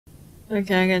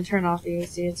Okay, I'm gonna turn off the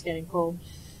AC. It's getting cold.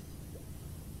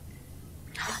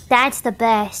 That's the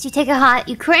best. You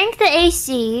crank the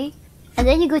AC, and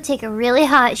then you go take a really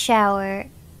hot shower,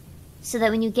 so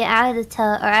that when you get out of the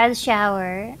tub or out of the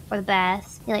shower or the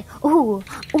bath, you're like, oh,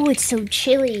 it's so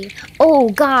chilly. Oh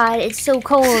God, it's so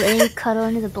cold, and then you cuddle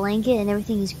under the blanket, and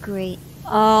everything is great.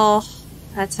 Oh,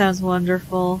 that sounds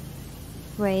wonderful.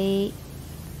 Right.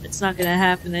 It's not gonna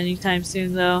happen anytime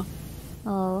soon, though.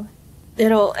 Oh.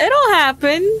 It'll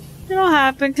happen. It'll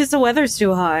happen because the weather's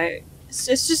too hot.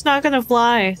 It's just not gonna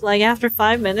fly. Like, after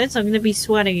 5 minutes, I'm gonna be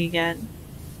sweating again.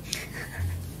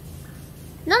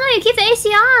 No, you keep the AC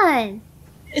on.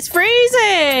 It's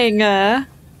freezing! No,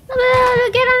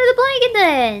 get under the blanket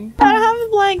then. I don't have a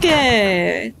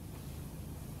blanket.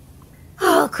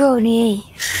 Oh, Kronii.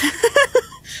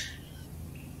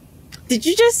 Did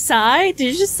you just sigh?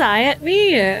 Did you just sigh at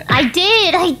me? I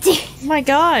did. Oh my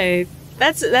god.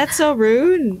 That's so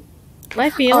rude. My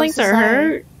feelings are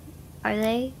hurt. Are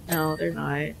they? No, they're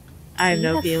not. I have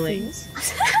no feelings.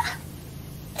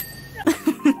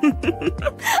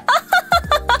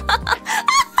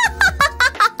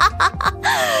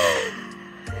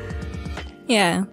 Yeah,